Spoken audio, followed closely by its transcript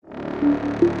You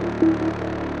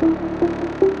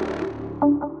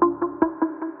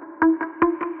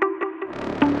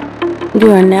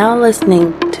are now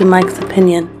listening to Mike's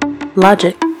Opinion,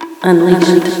 Logic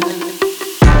Unleashed.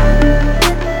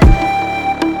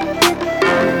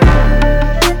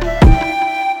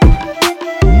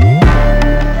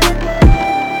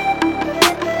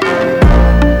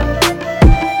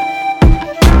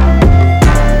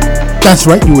 That's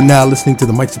right, you are now listening to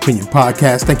the Mike's Opinion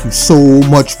podcast. Thank you so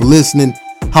much for listening.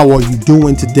 How are you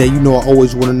doing today? You know I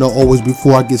always want to know, always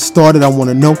before I get started, I want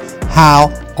to know, how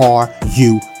are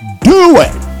you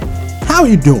doing? How are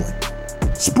you doing?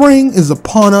 Spring is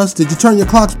upon us. Did you turn your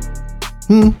clocks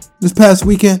this past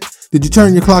weekend? Did you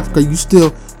turn your clocks? Because you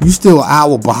still an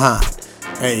hour behind.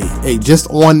 Hey, just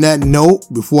on that note,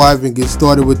 before I even get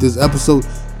started with this episode,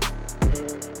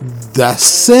 the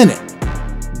Senate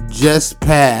just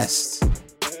passed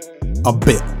a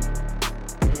bill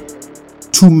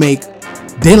to make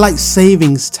daylight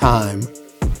savings time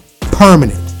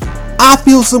permanent. I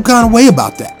feel some kind of way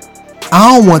about that.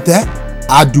 I don't want that.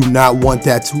 I do not want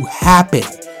that to happen.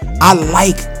 I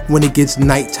like when it gets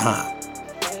nighttime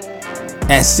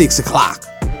at 6 o'clock.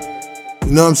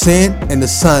 You know what I'm saying? And the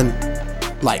sun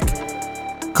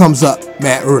comes up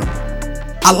mad early.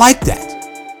 I like that.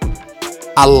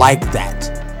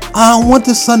 I don't want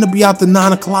the sun to be out to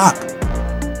 9 o'clock.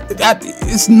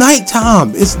 It's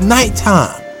nighttime.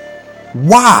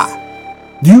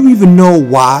 Why? Do you even know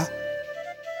why?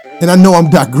 And I know I'm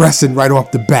digressing right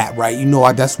off the bat, right? You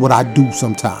know, that's what I do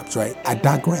sometimes, right? I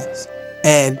digress.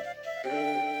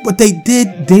 But they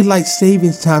did daylight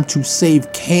savings time to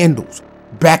save candles.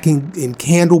 Back in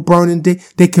candle burning day,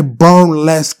 they could burn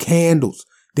less candles.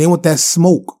 They want that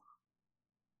smoke.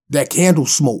 That candle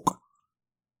smoke.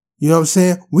 You know what I'm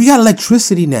saying? We got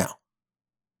electricity now.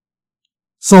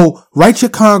 So write your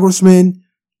congressman,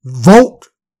 vote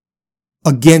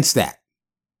against that.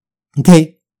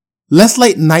 Okay? Let's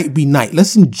let night be night.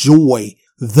 Let's enjoy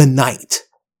the night.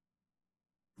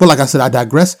 But like I said, I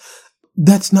digress.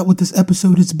 That's not what this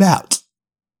episode is about.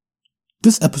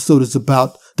 This episode is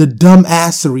about the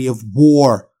dumbassery of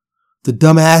war. The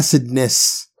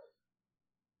dumbassedness.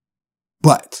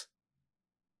 But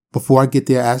before I get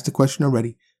there, I asked the question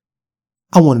already.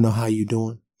 I want to know how you're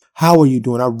doing. How are you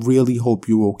doing? I really hope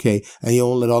you're okay. And you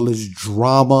don't let all this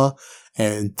drama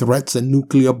and threats of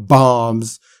nuclear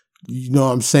bombs, you know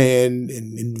what I'm saying,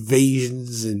 and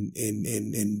invasions and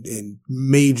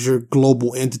major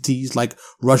global entities like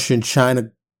Russia and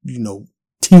China,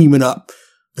 teaming up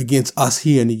against us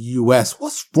here in the U.S.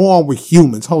 What's wrong with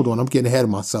humans? Hold on, I'm getting ahead of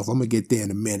myself. I'm going to get there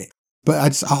in a minute.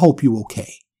 But I hope you're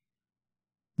okay.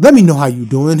 Let me know how you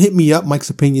doing. Hit me up.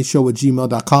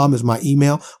 Mike'sOpinionShow@gmail.com is my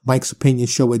email.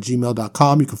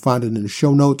 Mike'sOpinionShow@gmail.com. You can find it in the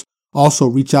show notes. Also,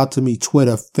 reach out to me,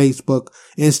 Twitter, Facebook,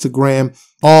 Instagram,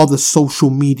 all the social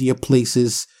media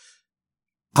places.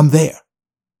 I'm there.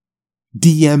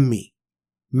 DM me.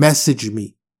 Message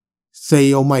me. Say,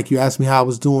 yo, Mike, you asked me how I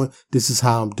was doing. This is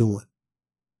how I'm doing.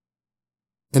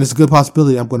 And it's a good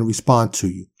possibility I'm going to respond to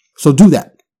you. So do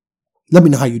that. Let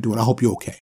me know how you're doing. I hope you're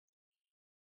okay.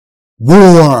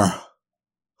 War.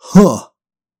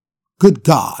 Good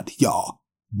God, y'all.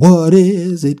 What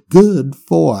is it good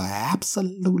for?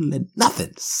 Absolutely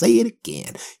nothing. Say it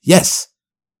again. Yes.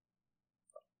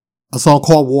 A song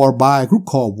called War by a group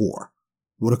called War.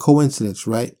 What a coincidence,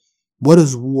 right? What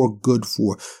is war good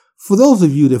for? For those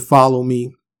of you that follow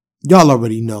me, y'all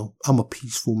already know I'm a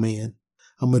peaceful man.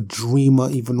 I'm a dreamer,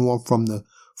 even though I'm from the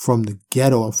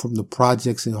ghetto. I'm from the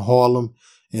projects in Harlem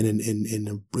and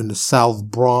in the South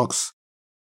Bronx.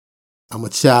 I'm a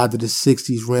child of the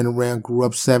 60s, ran around, grew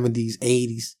up 70s,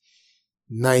 80s,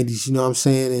 90s, you know what I'm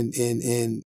saying?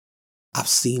 And I've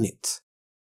seen it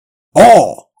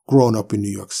all growing up in New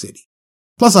York City.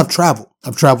 Plus I've traveled.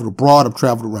 I've traveled abroad. I've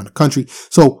traveled around the country.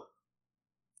 So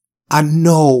I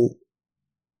know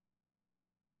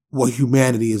what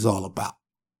humanity is all about.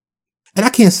 And I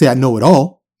can't say I know it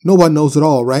all. Nobody knows it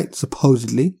all, right?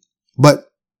 Supposedly.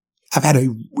 But I've had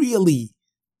a really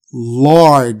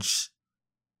large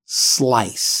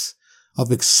slice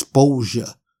of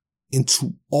exposure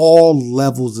into all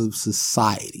levels of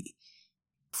society,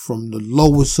 from the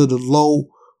lowest of the low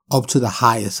up to the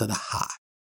highest of the high.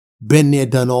 Been there,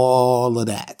 done all of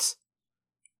that.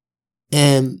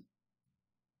 And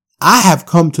I have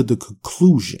come to the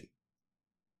conclusion,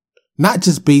 not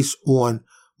just based on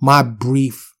my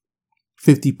brief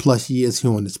 50 plus years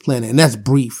here on this planet, and that's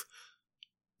brief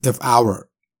if our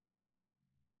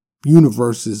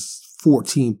universe is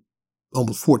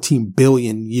almost 14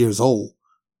 billion years old.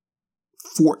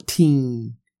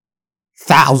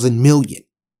 14,000 million.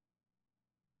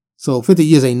 So 50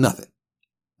 years ain't nothing,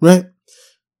 right?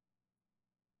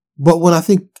 But when I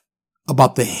think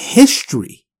about the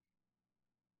history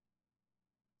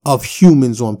of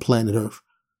humans on planet Earth,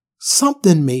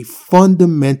 something may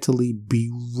fundamentally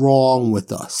be wrong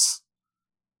with us.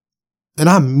 And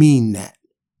I mean that.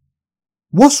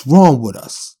 What's wrong with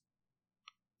us?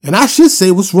 And I should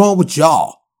say what's wrong with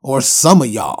y'all, or some of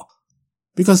y'all,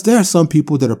 because there are some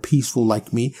people that are peaceful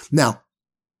like me. Now,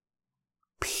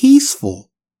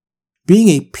 being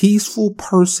a peaceful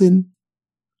person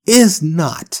is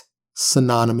not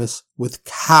synonymous with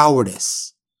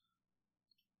cowardice.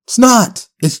 It's not.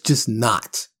 It's just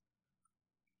not.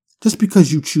 Just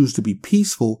because you choose to be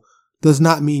peaceful does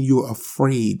not mean you're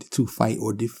afraid to fight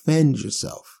or defend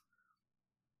yourself.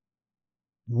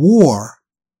 War,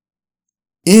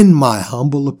 in my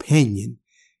humble opinion,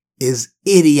 is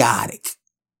idiotic.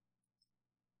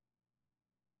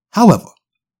 However,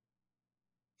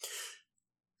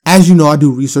 as you know, I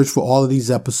do research for all of these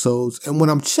episodes, and when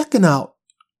I'm checking out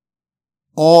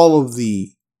all of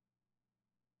the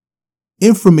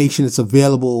information that's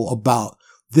available about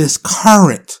this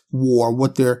current war,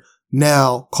 what they're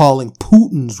now calling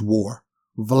Putin's war,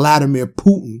 Vladimir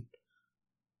Putin,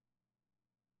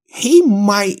 he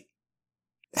might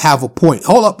have a point.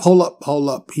 Hold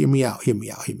up. Hear me out.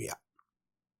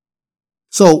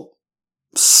 So,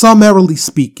 summarily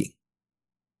speaking,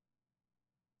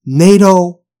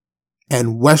 NATO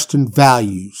and Western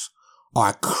values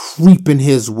are creeping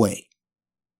his way,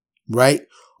 right?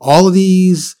 All of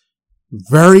these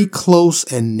very close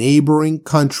and neighboring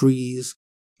countries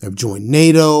have joined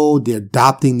NATO. They're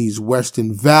adopting these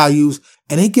Western values,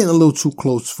 and they're getting a little too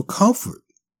close for comfort.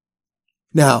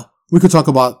 Now, we could talk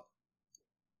about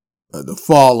the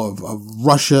fall of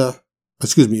Russia, the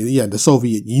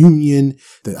Soviet Union,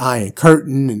 the Iron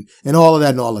Curtain, and all of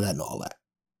that.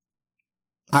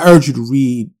 I urge you to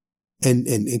read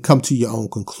and come to your own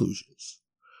conclusions.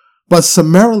 But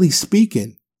summarily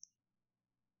speaking,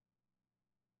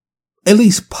 at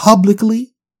least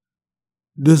publicly,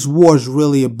 this war is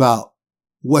really about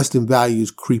Western values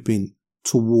creeping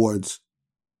towards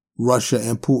Russia,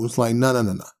 and Putin's like, no.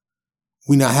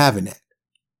 We're not having that.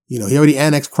 He already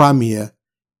annexed Crimea,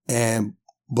 and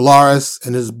Belarus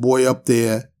and his boy up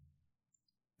there.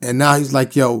 And now he's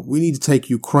like, yo, we need to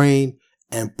take Ukraine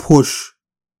and push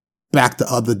back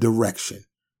the other direction.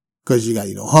 Because you got,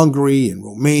 Hungary and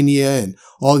Romania and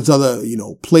all these other,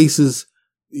 places.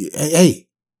 Hey,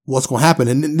 what's going to happen?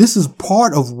 And this is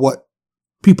part of what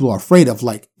people are afraid of.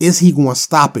 Like, is he going to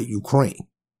stop at Ukraine?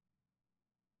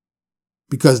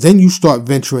 Because then you start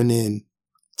venturing in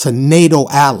to NATO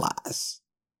allies.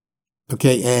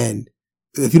 Okay. And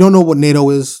if you don't know what NATO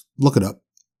is, look it up.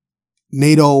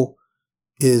 NATO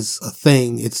is a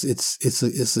thing. It's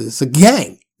a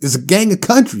gang. It's a gang of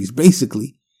countries,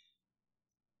 basically.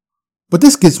 But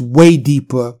this gets way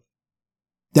deeper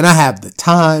than I have the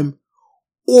time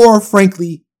or,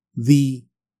 frankly, the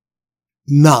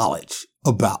knowledge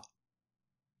about.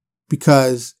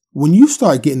 Because when you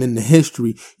start getting into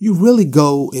history, you really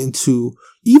go into,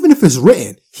 even if it's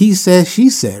written, he said, she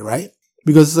said, right?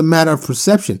 Because it's a matter of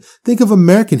perception. Think of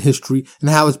American history and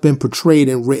how it's been portrayed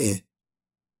and written.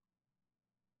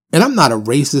 And I'm not a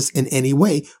racist in any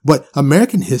way, but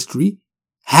American history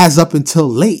has up until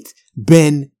late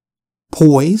been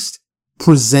poised,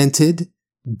 presented,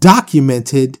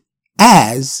 documented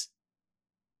as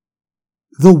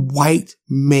the white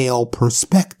male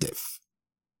perspective.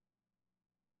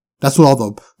 That's what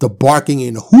all the barking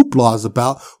and the hoopla is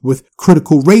about with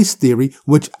critical race theory,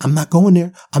 which I'm not going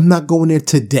there. I'm not going there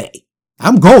today.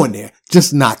 I'm going there,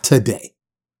 just not today.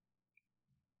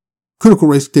 Critical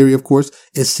race theory, of course,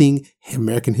 is seeing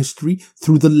American history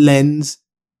through the lens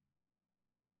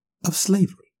of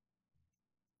slavery.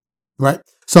 Right?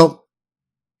 So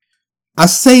I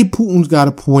say Putin's got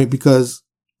a point because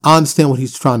I understand what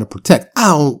he's trying to protect. I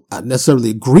don't necessarily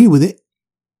agree with it.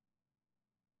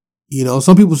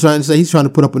 Some people are trying to say he's trying to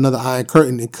put up another Iron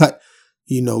Curtain and cut,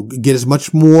 get as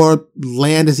much more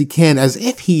land as he can, as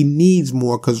if he needs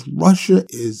more, because Russia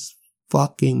is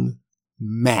fucking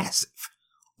massive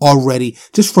already,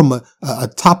 just from a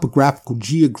topographical,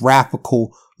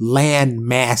 geographical land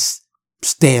mass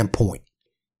standpoint.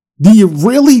 Do you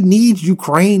really need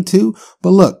Ukraine too?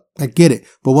 But look, I get it.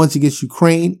 But once he gets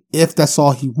Ukraine, if that's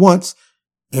all he wants,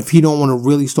 if he don't want to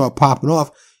really start popping off,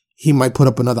 he might put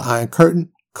up another Iron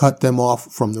Curtain, cut them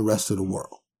off from the rest of the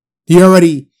world. He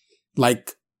already,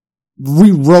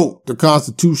 rewrote the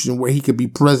Constitution where he could be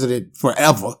president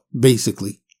forever,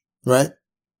 basically. Right?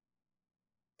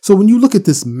 So when you look at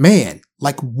this man,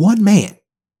 like one man,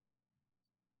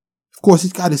 of course,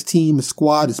 he's got his team, his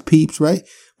squad, his peeps, right?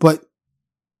 But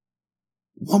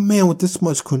one man with this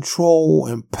much control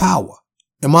and power.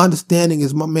 And my understanding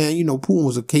is my man, Putin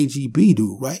was a KGB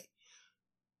dude, right?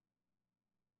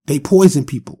 They poison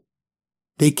people.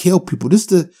 They kill people. This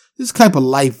type of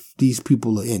life these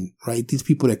people are in, right? These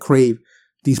people that crave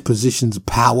these positions of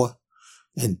power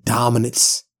and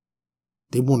dominance.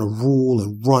 They want to rule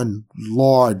and run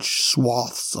large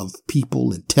swaths of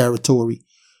people and territory.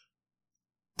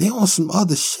 They on some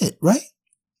other shit, right?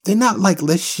 They're not like,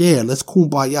 let's share, let's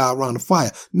kumbaya around the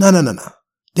fire. No.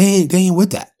 They ain't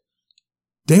with that.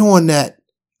 They on that,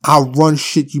 I'll run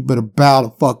shit, you better bow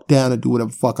the fuck down and do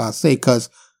whatever the fuck I say, cause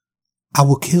I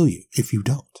will kill you if you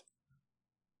don't.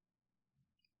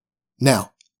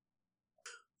 Now,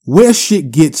 where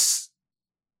shit gets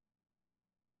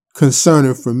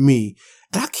concerning for me,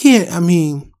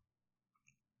 and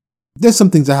there's some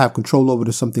things I have control over,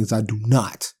 there's some things I do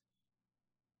not.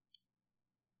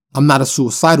 I'm not a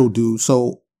suicidal dude,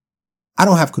 so I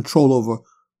don't have control over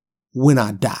when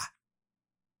I die.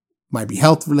 Might be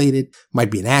health related,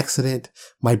 might be an accident,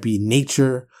 might be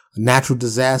nature, a natural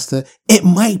disaster. It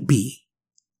might be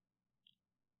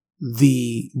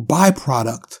the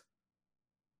byproduct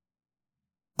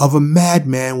of a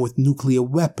madman with nuclear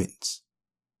weapons.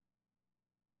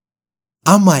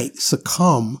 I might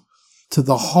succumb to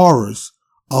the horrors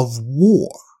of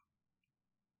war.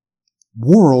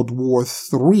 World War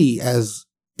III, as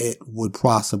it would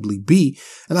possibly be.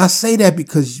 And I say that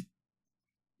because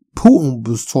Putin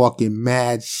was talking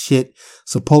mad shit.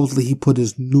 Supposedly he put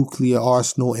his nuclear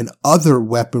arsenal and other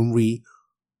weaponry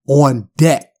on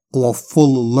deck, on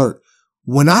full alert.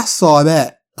 When I saw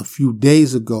that a few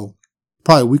days ago,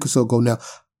 probably a week or so ago now,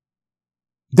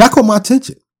 that caught my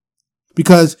attention.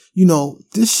 Because,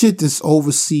 this shit that's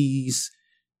overseas,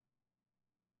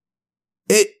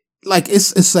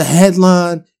 it's a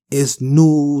headline, it's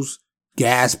news,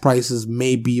 gas prices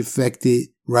may be affected,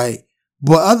 right?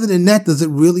 But other than that, does it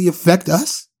really affect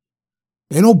us?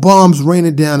 Ain't no bombs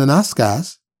raining down in our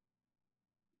skies.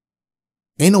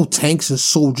 Ain't no tanks and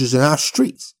soldiers in our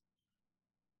streets.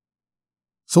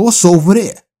 So what's over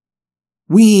there?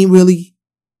 We ain't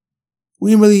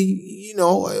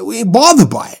bothered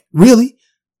by it, really.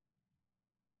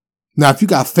 Now, if you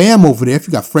got fam over there, if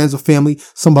you got friends or family,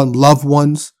 some loved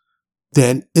ones,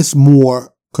 then it's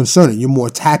more concerning. You're more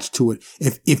attached to it.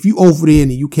 If you over there in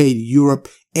the UK, Europe,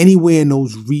 anywhere in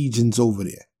those regions over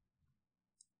there,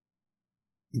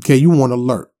 okay, you want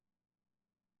alert.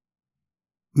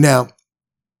 Now,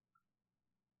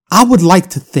 I would like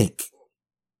to think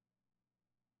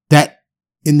that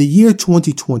in the year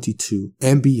 2022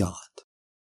 and beyond,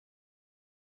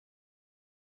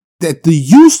 that the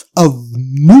use of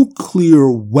nuclear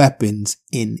weapons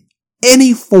in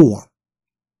any form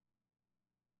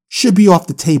should be off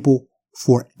the table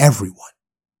for everyone.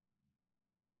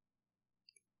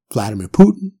 Vladimir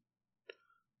Putin,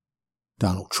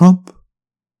 Donald Trump,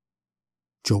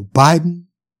 Joe Biden,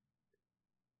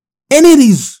 any of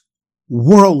these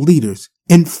world leaders.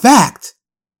 In fact,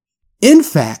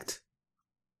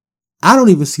 I don't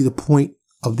even see the point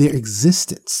of their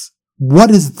existence. What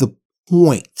is the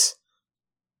point?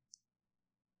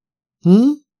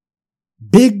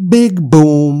 Big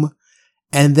boom,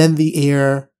 and then the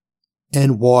air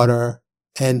and water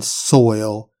and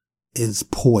soil is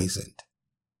poisoned.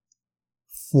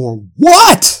 For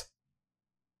what?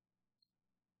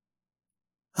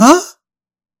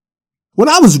 When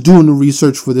I was doing the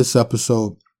research for this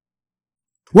episode,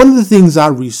 one of the things I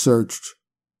researched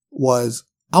was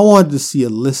I wanted to see a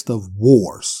list of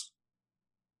wars.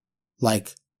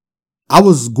 Like, I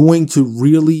was going to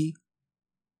really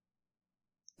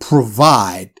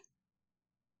provide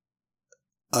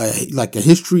a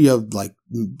history of like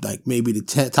maybe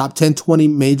the top 10, 20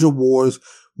 major wars,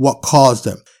 what caused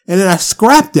them. And then I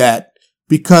scrapped that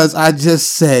because I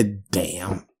just said,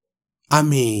 damn.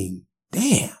 And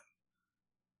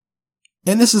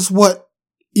this is what,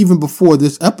 even before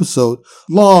this episode,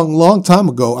 long time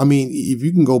ago, if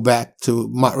you can go back to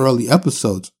my early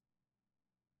episodes,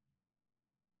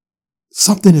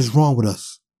 something is wrong with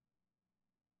us.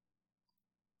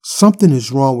 Something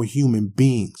is wrong with human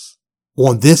beings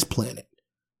on this planet.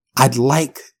 I'd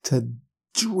like to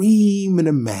dream and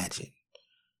imagine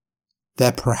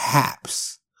that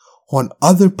perhaps on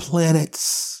other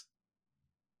planets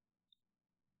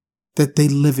that they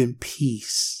live in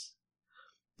peace,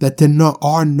 that there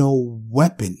are no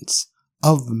weapons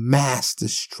of mass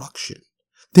destruction.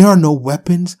 There are no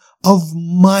weapons of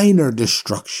minor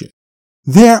destruction.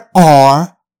 There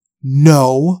are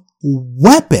no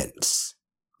weapons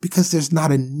because there's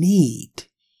not a need.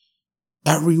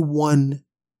 Everyone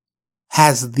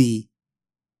has the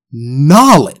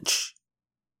knowledge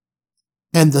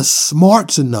and the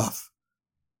smarts enough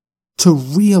to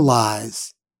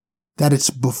realize that it's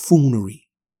buffoonery.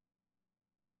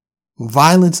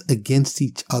 Violence against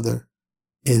each other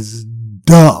is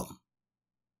dumb.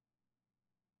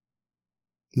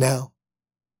 Now,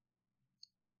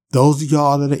 those of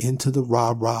y'all that are into the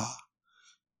rah-rah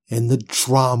and the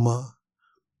drama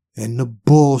and the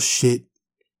bullshit,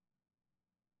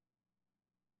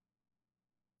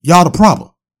 y'all the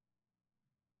problem.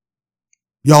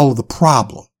 Y'all are the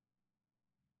problem.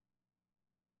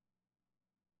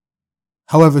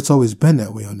 However, it's always been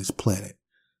that way on this planet.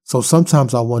 So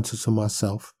sometimes I wonder to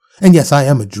myself, and yes, I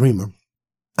am a dreamer.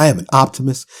 I am an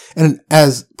optimist. And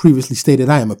as previously stated,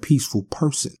 I am a peaceful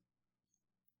person.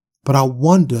 But I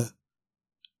wonder,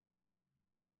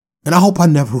 and I hope I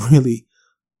never really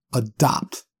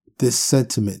adopt this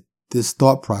sentiment, this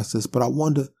thought process, but I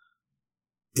wonder,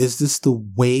 is this the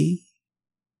way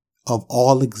of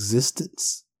all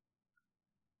existence?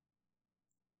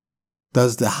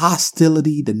 Does the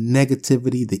hostility, the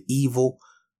negativity, the evil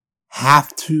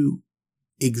have to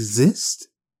exist?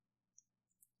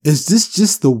 Is this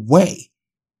just the way?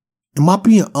 Am I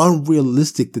being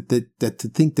unrealistic that to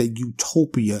think that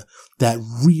utopia, that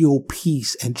real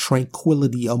peace and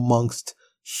tranquility amongst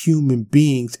human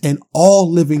beings and all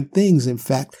living things, in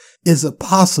fact, is a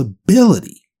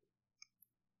possibility?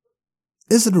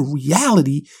 Is it a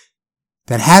reality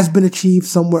that has been achieved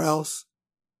somewhere else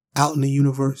out in the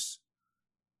universe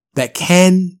that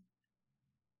can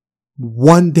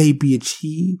one day be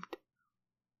achieved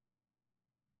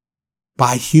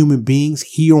by human beings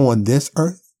here on this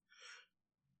earth?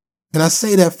 And I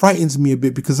say that frightens me a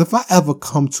bit, because if I ever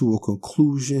come to a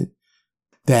conclusion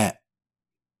that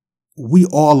we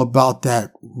all about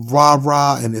that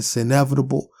rah-rah and it's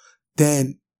inevitable,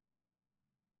 then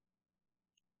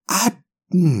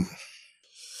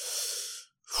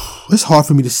it's hard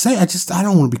for me to say. I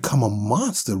don't want to become a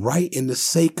monster, right? In the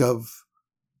sake of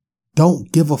don't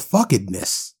give a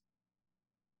fuckedness.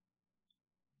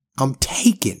 I'm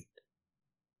taking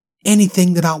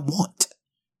anything that I want.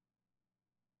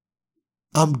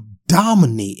 I'm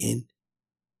dominating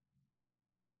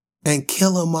and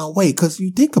killing my way. Because you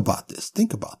think about this.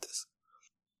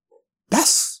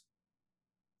 That's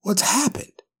what's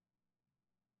happened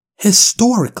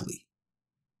historically.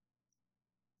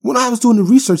 When I was doing the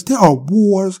research, there are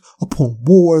wars upon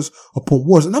wars upon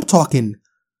wars. And I'm talking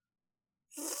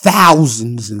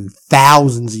thousands and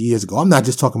thousands of years ago. I'm not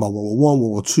just talking about World War I,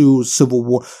 World War II, Civil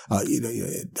War.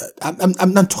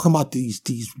 I'm not talking about these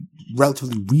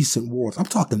relatively recent wars. I'm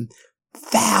talking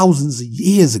thousands of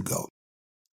years ago.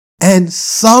 And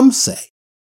some say,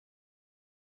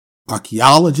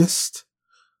 archaeologists,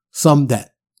 some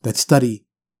that study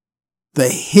the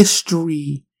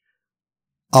history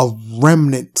of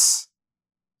remnants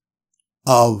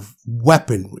of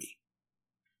weaponry,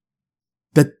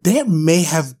 that there may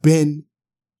have been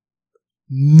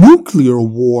nuclear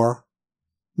war,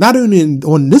 not only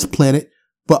on this planet,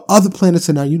 but other planets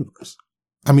in our universe.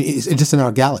 I mean, it's just in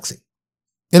our galaxy,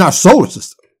 in our solar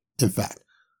system, in fact.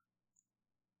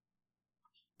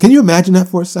 Can you imagine that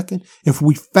for a second? If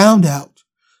we found out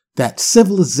that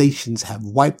civilizations have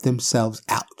wiped themselves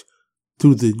out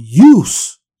through the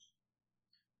use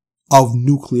of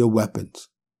nuclear weapons.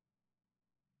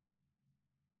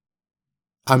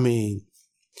 I mean,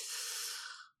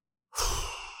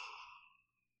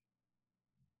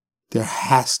 there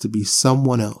has to be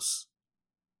someone else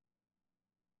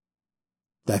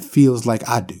that feels like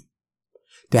I do.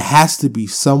 There has to be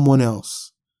someone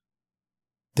else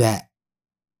that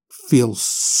feels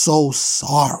so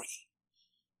sorry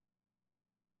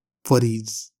for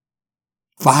these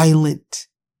violent,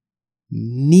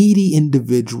 needy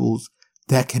individuals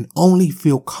that can only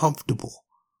feel comfortable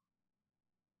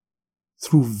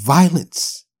through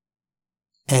violence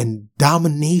and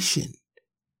domination,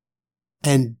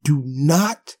 and do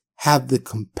not have the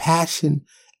compassion,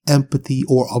 empathy,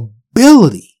 or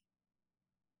ability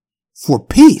for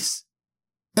peace.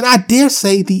 And I dare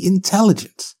say the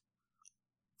intelligence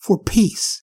for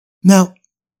peace. Now,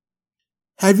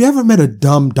 have you ever met a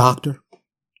dumb doctor?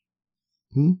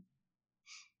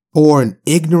 Or an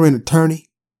ignorant attorney?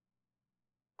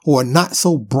 Or a not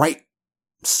so bright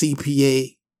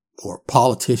CPA or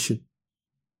politician?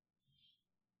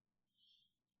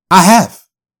 I have.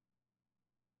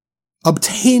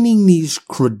 Obtaining these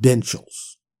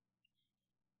credentials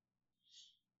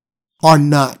are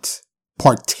not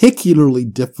particularly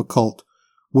difficult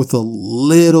with a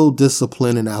little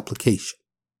discipline and application.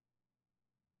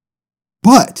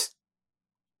 But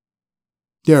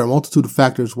there are a multitude of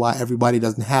factors why everybody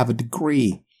doesn't have a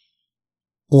degree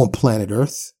on planet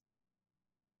Earth.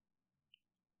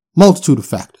 Multitude of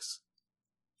factors.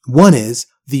 One is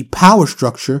the power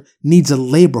structure needs a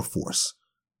labor force.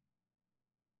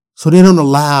 So they don't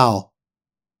allow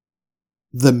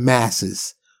the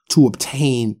masses to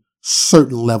obtain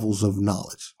certain levels of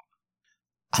knowledge.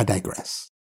 I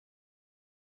digress.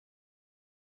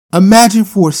 Imagine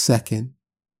for a second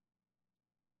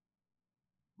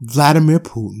Vladimir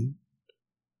Putin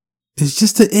is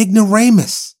just an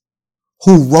ignoramus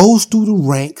who rose through the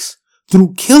ranks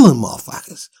through killing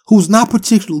motherfuckers, who's not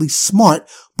particularly smart,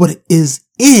 but is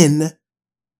in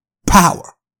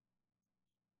power.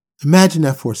 Imagine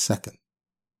that for a second.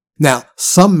 Now,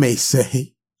 some may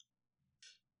say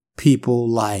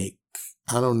people like,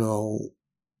 I don't know,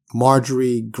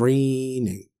 Marjorie Greene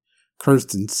and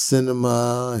Kirsten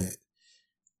Sinema and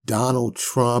Donald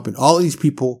Trump and all these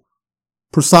people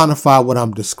personify what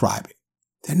I'm describing.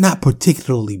 They're not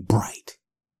particularly bright.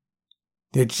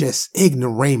 They're just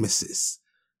ignoramuses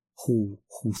who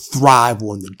thrive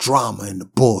on the drama and the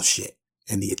bullshit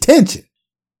and the attention.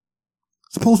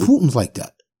 Suppose Putin's like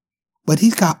that. But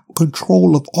he's got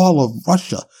control of all of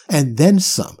Russia and then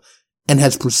some, and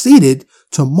has proceeded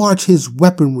to march his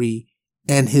weaponry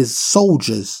and his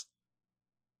soldiers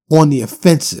on the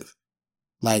offensive.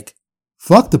 Like,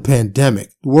 fuck the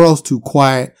pandemic. The world's too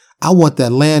quiet. I want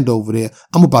that land over there.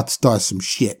 I'm about to start some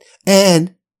shit.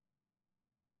 And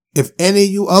if any of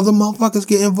you other motherfuckers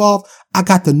get involved, I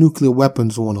got the nuclear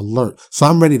weapons on alert. So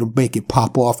I'm ready to make it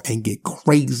pop off and get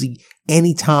crazy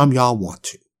anytime y'all want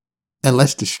to. And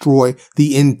let's destroy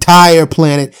the entire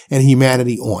planet and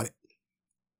humanity on it.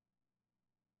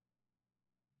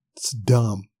 It's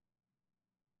dumb.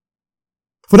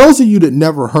 For those of you that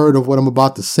never heard of what I'm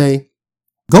about to say,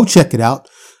 go check it out.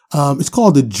 It's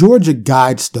called the Georgia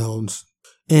Guidestones.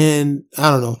 And I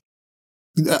don't know.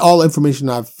 All the information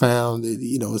I've found,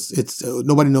 it's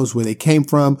nobody knows where they came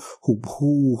from,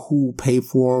 who paid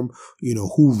for them,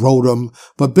 who wrote them.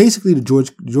 But basically the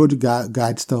Georgia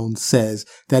Guidestone says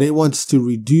that it wants to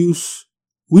reduce,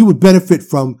 we would benefit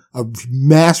from a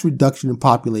mass reduction in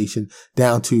population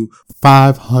down to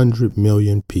 500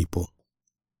 million people.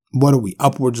 What are we,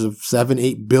 upwards of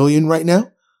 7-8 billion right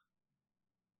now?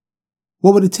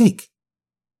 What would it take?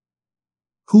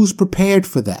 Who's prepared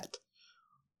for that?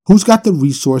 Who's got the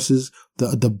resources,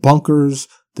 the bunkers,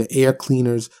 the air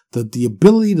cleaners, the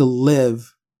ability to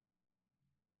live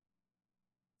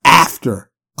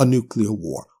after a nuclear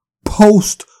war,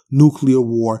 post-nuclear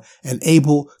war, and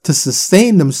able to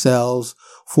sustain themselves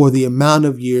for the amount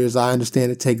of years? I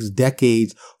understand it takes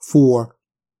decades for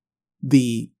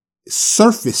the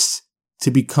surface to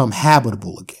become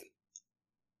habitable again.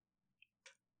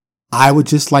 I would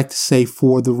just like to say,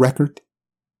 for the record,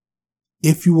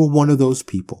 if you were one of those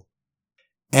people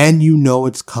and you know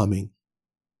it's coming,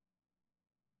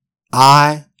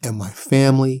 I and my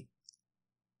family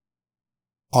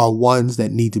are ones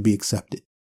that need to be accepted,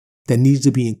 that needs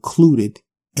to be included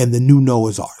in the new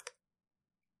Noah's Ark.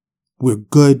 We're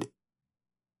good,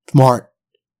 smart,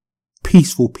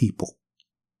 peaceful people.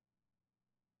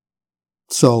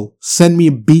 So send me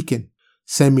a beacon,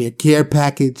 send me a care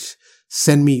package,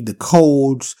 send me the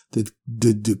codes,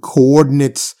 the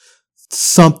coordinates,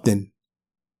 something.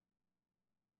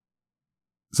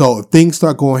 So if things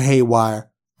start going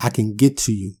haywire, I can get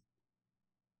to you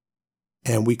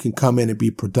and we can come in and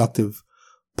be productive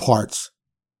parts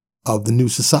of the new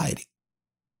society.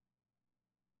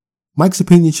 Mike's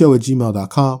Opinion Show at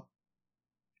gmail.com.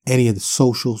 Any of the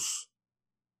socials.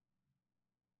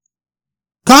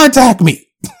 Contact me.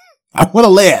 I want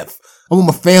to live. I want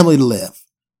my family to live.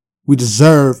 We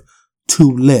deserve to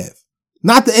live.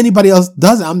 Not that anybody else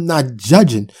doesn't. I'm not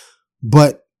judging,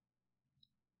 but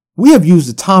we have used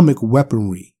atomic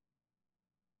weaponry.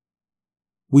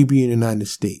 We being the United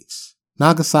States,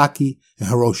 Nagasaki and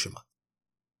Hiroshima.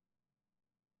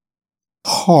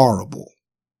 Horrible.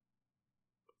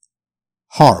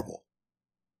 Horrible.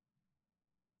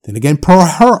 Then again,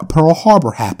 Pearl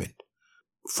Harbor happened.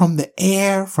 From the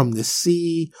air, from the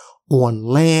sea, on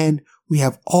land, we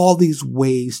have all these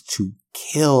ways to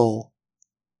kill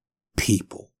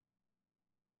people.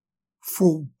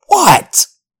 For what?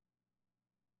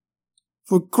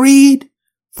 For greed?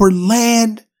 For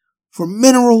land? For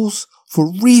minerals?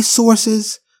 For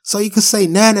resources? So you can say,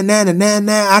 nah,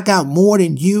 I got more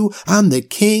than you. I'm the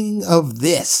king of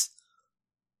this.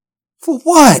 For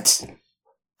what?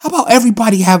 How about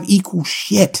everybody have equal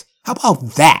shit? How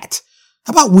about that?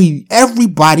 How about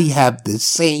everybody have the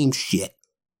same shit?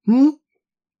 I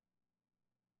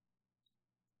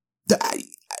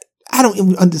don't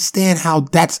even understand how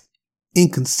that's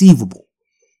inconceivable.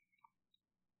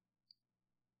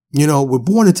 We're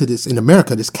born into this, in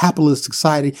America, this capitalist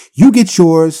society. You get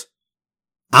yours,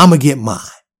 I'm going to get mine.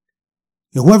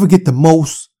 And whoever get the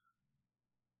most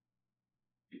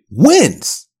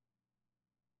wins.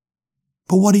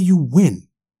 But what do you win?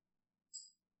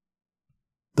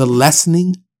 The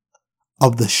lessening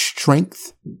of the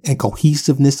strength and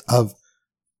cohesiveness of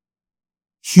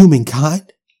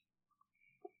humankind?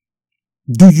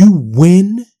 Do you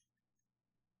win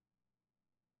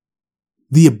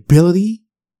the ability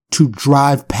to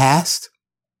drive past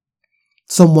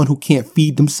someone who can't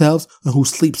feed themselves and who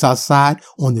sleeps outside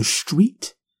on the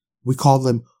street? We call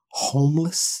them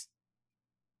homeless.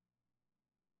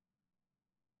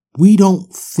 We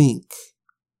don't think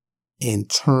in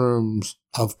terms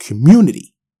of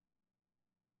community.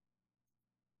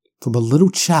 From a little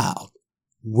child,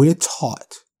 we're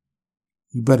taught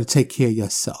you better take care of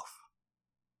yourself.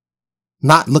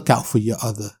 Not look out for your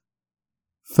other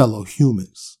fellow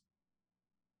humans.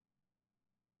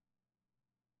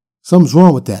 Something's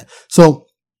wrong with that. So,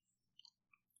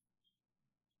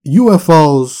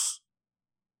 UFOs,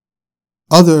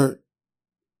 other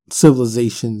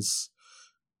civilizations,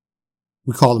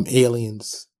 we call them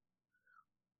aliens.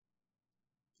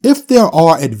 If there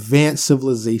are advanced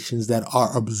civilizations that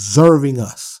are observing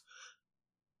us,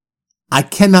 I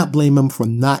cannot blame them for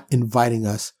not inviting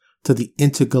us to the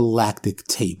intergalactic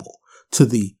table, to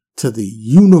the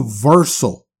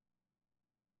universal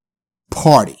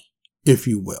party, if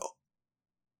you will.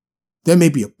 There may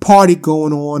be a party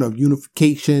going on of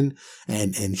unification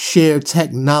and shared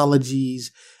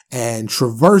technologies and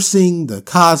traversing the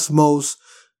cosmos.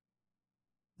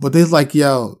 But they're like,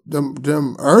 yo,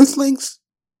 them Earthlings?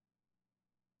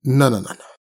 No.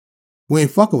 We ain't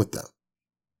fucking with them.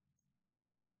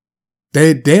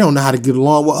 They don't know how to get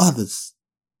along with others.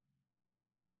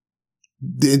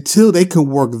 Until they can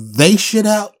work they shit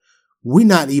out, we're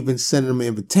not even sending them an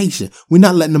invitation. We're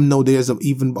not letting them know there's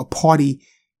even a party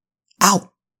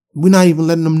out. We're not even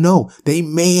letting them know. They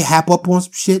may hap up on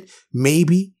some shit,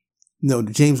 maybe. The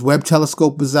James Webb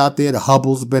Telescope is out there. The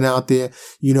Hubble's been out there,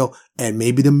 and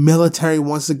maybe the military,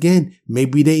 once again,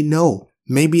 maybe they know.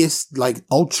 Maybe it's like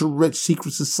ultra rich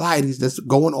secret societies that's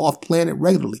going off planet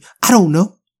regularly. I don't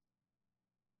know.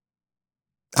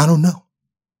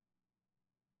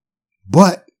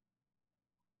 But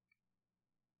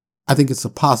I think it's a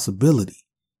possibility.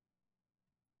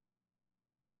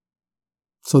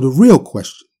 So the real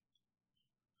question,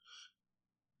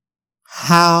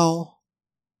 how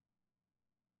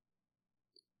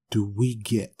do we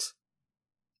get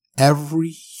every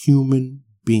human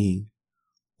being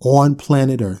on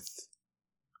planet Earth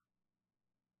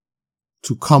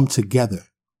to come together?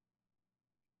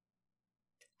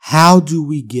 How do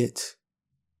we get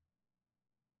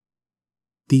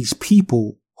these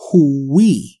people who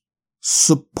we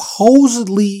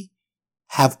supposedly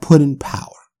have put in power?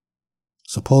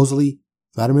 Supposedly,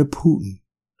 Vladimir Putin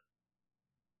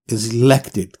is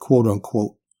elected, quote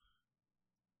unquote.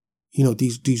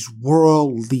 These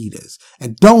world leaders.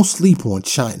 And don't sleep on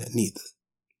China neither.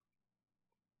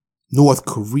 North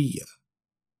Korea.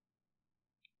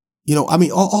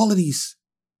 All of these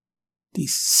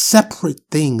separate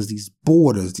things, these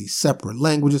borders, these separate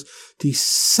languages, these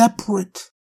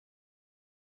separate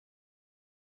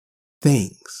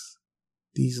things,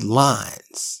 these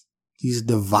lines, these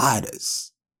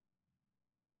dividers.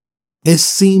 It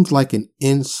seems like an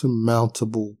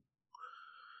insurmountable,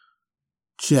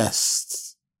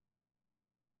 just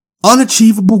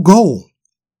unachievable goal.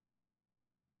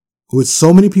 With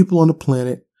so many people on the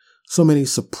planet, so many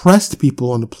suppressed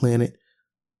people on the planet,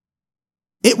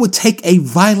 it would take a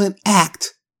violent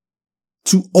act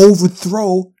to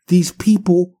overthrow these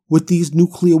people with these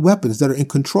nuclear weapons that are in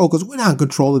control, because we're not in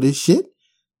control of this shit.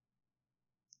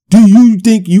 Do you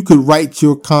think you could write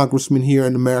your congressman here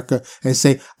in America and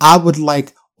say, I would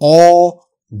like all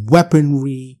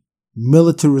weaponry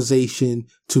militarization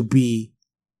to be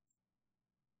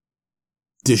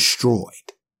destroyed?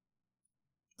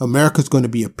 America's going to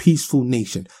be a peaceful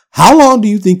nation. How long do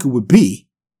you think it would be?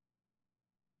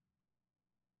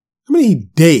 How many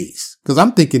days? Because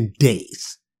I'm thinking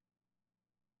days.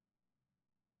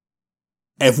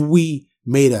 If we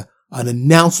made an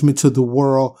announcement to the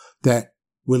world that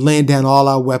we're laying down all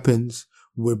our weapons,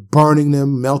 we're burning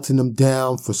them, melting them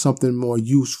down for something more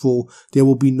useful, there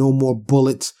will be no more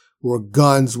bullets or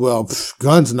guns. Well,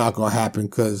 guns not going to happen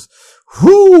because,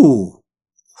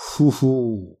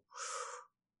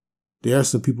 there are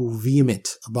some people vehement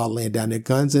about laying down their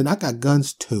guns, and I got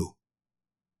guns too.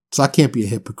 So I can't be a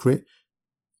hypocrite.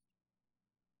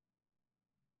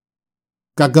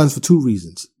 Got guns for two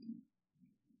reasons.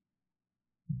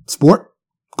 Sport,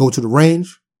 go to the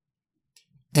range,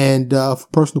 and for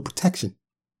personal protection.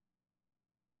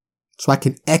 so I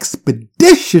can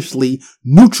expeditiously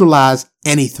neutralize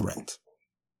any threat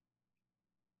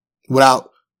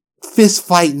without fist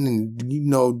fighting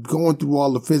and, going through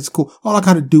all the physical. All I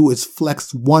gotta do is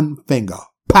flex one finger.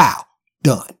 Pow.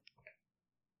 Done.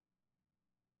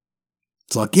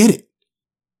 So I get it.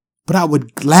 But I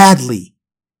would gladly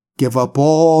give up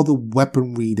all the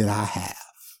weaponry that I have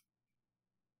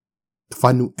if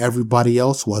I knew everybody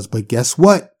else was. But guess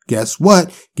what?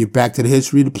 Get back to the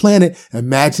history of the planet.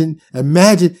 Imagine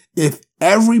if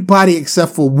everybody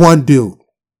except for one dude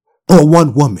or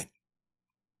one woman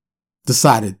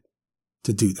decided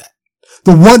to do that.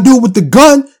 The one dude with the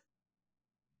gun,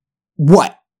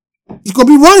 what? He's going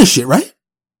to be running shit, right?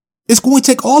 It's going to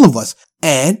take all of us.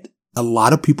 And a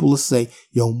lot of people will say,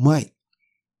 yo, Mike,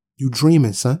 you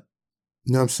dreaming, son.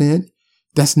 You know what I'm saying?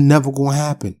 That's never going to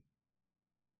happen.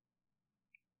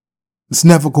 It's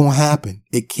never going to happen.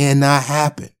 It cannot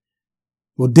happen.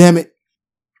 Well, damn it.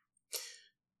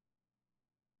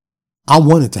 I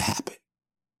want it to happen.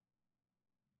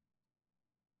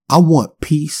 I want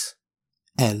peace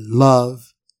and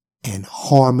love and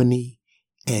harmony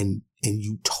and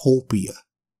utopia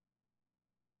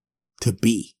to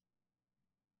be.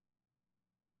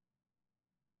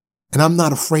 And I'm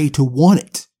not afraid to want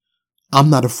it. I'm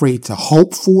not afraid to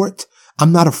hope for it.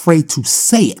 I'm not afraid to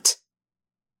say it.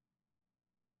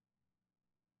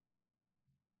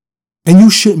 And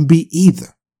you shouldn't be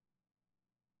either.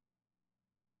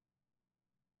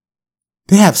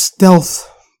 They have stealth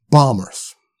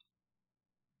bombers.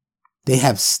 They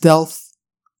have stealth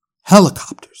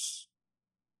helicopters.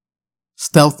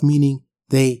 Stealth meaning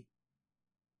they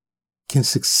can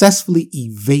successfully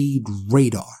evade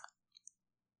radar.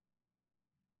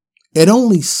 It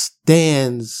only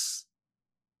stands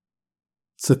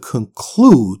to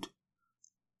conclude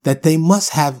that they must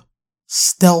have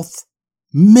stealth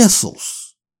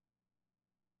missiles,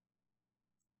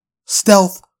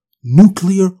 stealth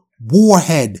nuclear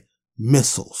warhead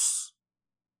missiles.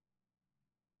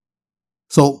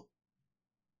 So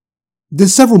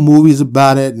there's several movies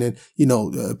about it, and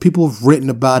people have written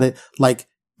about it. Like,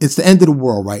 it's the end of the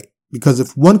world, right? Because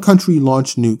if one country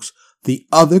launched nukes, the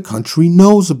other country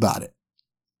knows about it.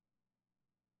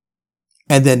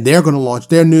 And then they're going to launch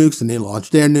their nukes, and they launch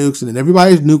their nukes, and then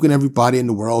everybody's nuking everybody, and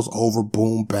the world's over.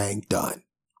 Boom, bang, done.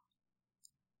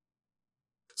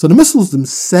 So the missiles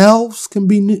themselves can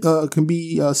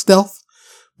be stealth,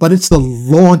 but it's the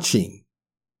launching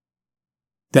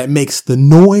that makes the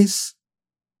noise.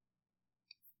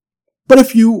 But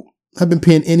if you have been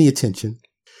paying any attention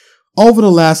over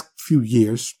the last few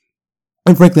years,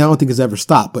 and frankly, I don't think it's ever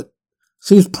stopped, but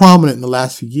seems prominent in the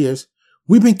last few years,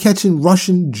 we've been catching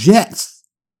Russian jets,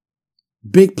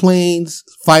 big planes,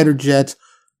 fighter jets,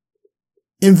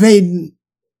 invading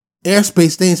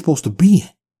airspace they ain't supposed to be in.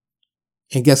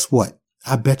 And guess what?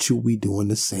 I bet you we doing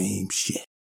the same shit.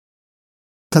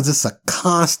 Cause it's a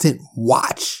constant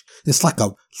watch. It's like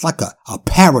a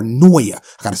paranoia.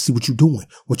 I gotta see what you're doing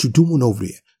over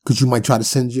there. Cause you might try to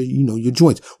send your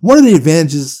joints. One of the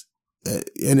advantages,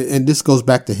 and this goes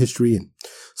back to history and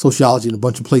sociology in a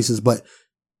bunch of places, but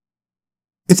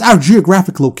it's our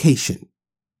geographic location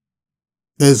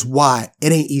is why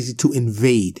it ain't easy to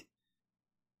invade.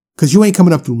 Cause you ain't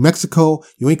coming up through Mexico.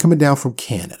 You ain't coming down from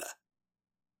Canada.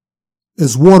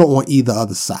 There's water on either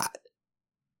other side.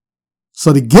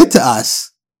 So to get to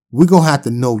us, we're going to have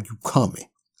to know you coming,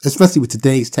 especially with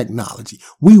today's technology.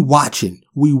 We watching.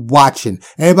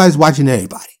 Everybody's watching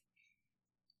everybody.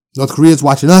 North Korea's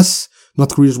watching us.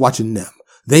 North Korea's watching them.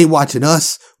 They watching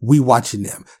us. We watching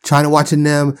them. China watching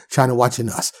them. China watching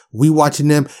us. We watching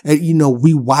them. And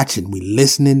we watching. We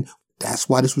listening. That's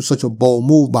why this was such a bold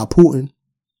move by Putin.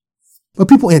 But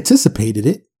people anticipated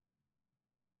it.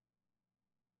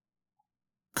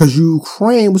 Because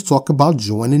Ukraine was talking about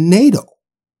joining NATO.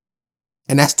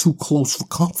 And that's too close for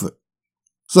comfort.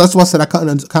 So that's why I said I kind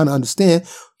of understand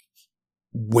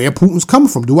where Putin's coming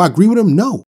from. Do I agree with him?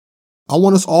 No. I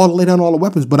want us all to lay down all the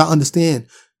weapons, but I understand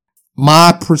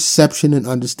my perception and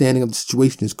understanding of the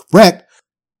situation is correct.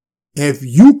 If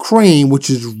Ukraine, which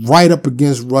is right up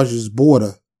against Russia's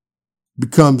border,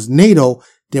 becomes NATO,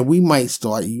 then we might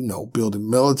start, building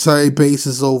military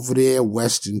bases over there,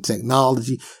 Western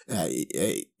technology.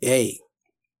 Hey,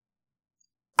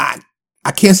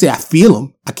 I can't say I feel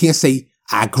him. I can't say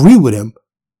I agree with him.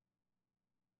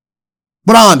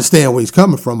 But I understand where he's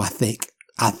coming from, I think,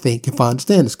 if I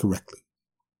understand this correctly.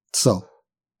 So,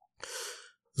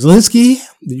 Zelensky,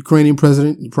 the Ukrainian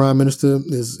president, the prime minister,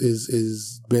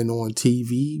 is been on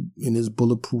TV in his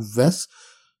bulletproof vest,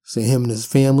 saying him and his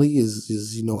family is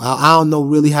I don't know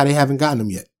really how they haven't gotten him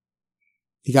yet.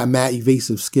 He got mad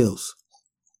evasive skills.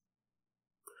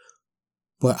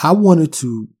 But I wanted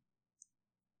to,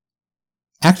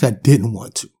 actually I didn't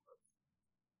want to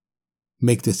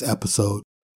make this episode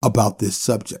about this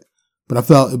subject, but I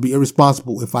felt it'd be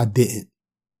irresponsible if I didn't.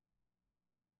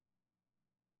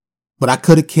 But I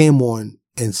could have came on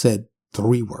and said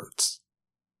 3 words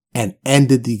and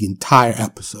ended the entire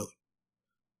episode.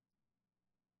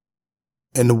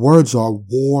 And the words are,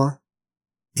 war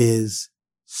is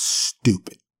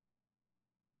stupid.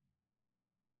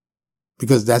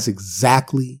 Because that's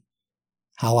exactly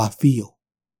how I feel.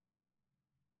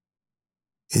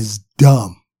 It's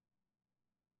dumb.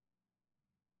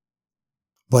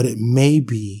 But it may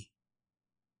be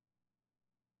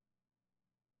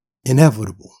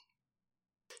inevitable.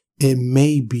 It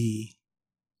may be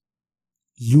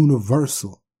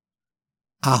universal.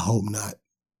 I hope not.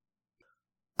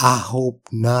 I hope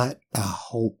not. I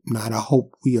hope not. I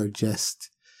hope we are just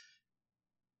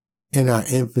in our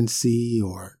infancy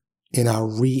or in our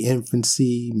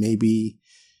re-infancy. Maybe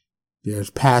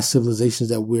there's past civilizations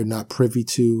that we're not privy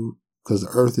to because the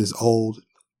earth is old.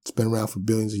 It's been around for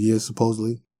billions of years,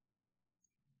 supposedly.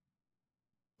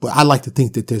 But I like to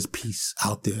think that there's peace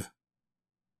out there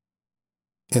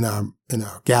in our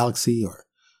galaxy or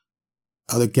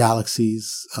other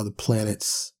galaxies, other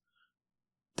planets.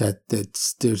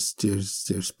 There's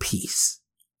peace.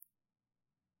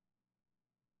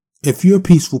 If you're a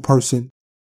peaceful person,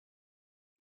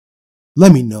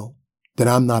 let me know that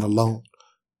I'm not alone.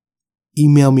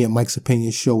 Email me at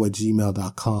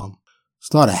mikesopinionshow@gmail.com.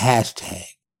 Start a hashtag.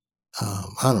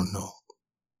 I don't know.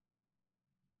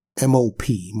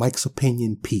 MOP, Mike's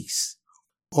Opinion Peace.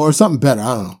 Or something better,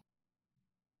 I don't know.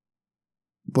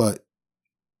 But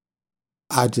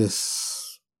I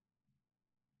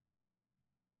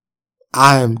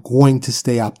am going to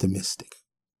stay optimistic.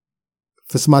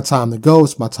 If it's my time to go,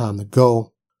 it's my time to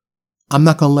go. I'm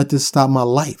not going to let this stop my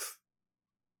life.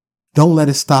 Don't let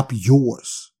it stop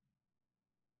yours.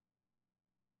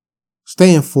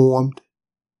 Stay informed,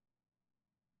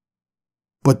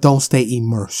 but don't stay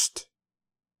immersed.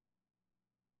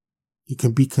 You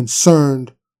can be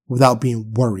concerned without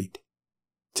being worried.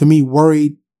 To me,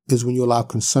 worried is when you allow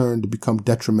concern to become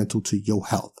detrimental to your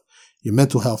health, your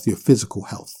mental health, your physical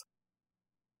health.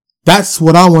 That's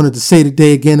what I wanted to say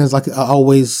today. Again, as like I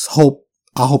always hope,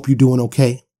 I hope you're doing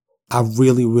okay. I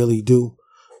really, really do.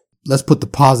 Let's put the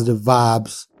positive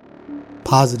vibes,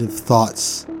 positive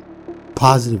thoughts,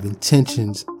 positive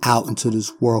intentions out into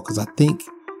this world, because I think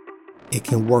it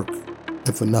can work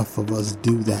if enough of us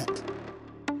do that.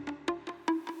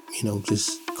 You know,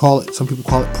 just call it, some people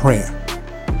call it prayer.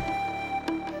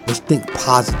 Let's think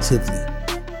positively.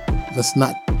 Let's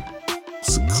not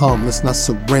succumb. Let's not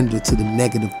surrender to the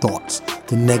negative thoughts,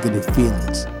 the negative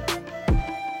feelings.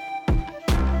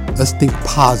 Let's think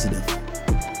positive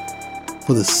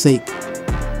for the sake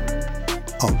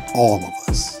of all of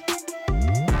us.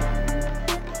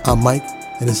 I'm Mike,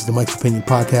 and this is the Mike's Opinion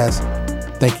Podcast.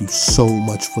 Thank you so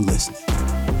much for listening.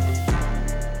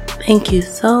 Thank you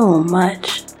so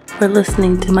much for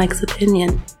listening to Mike's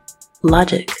Opinion.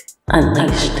 Logic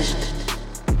Unleashed.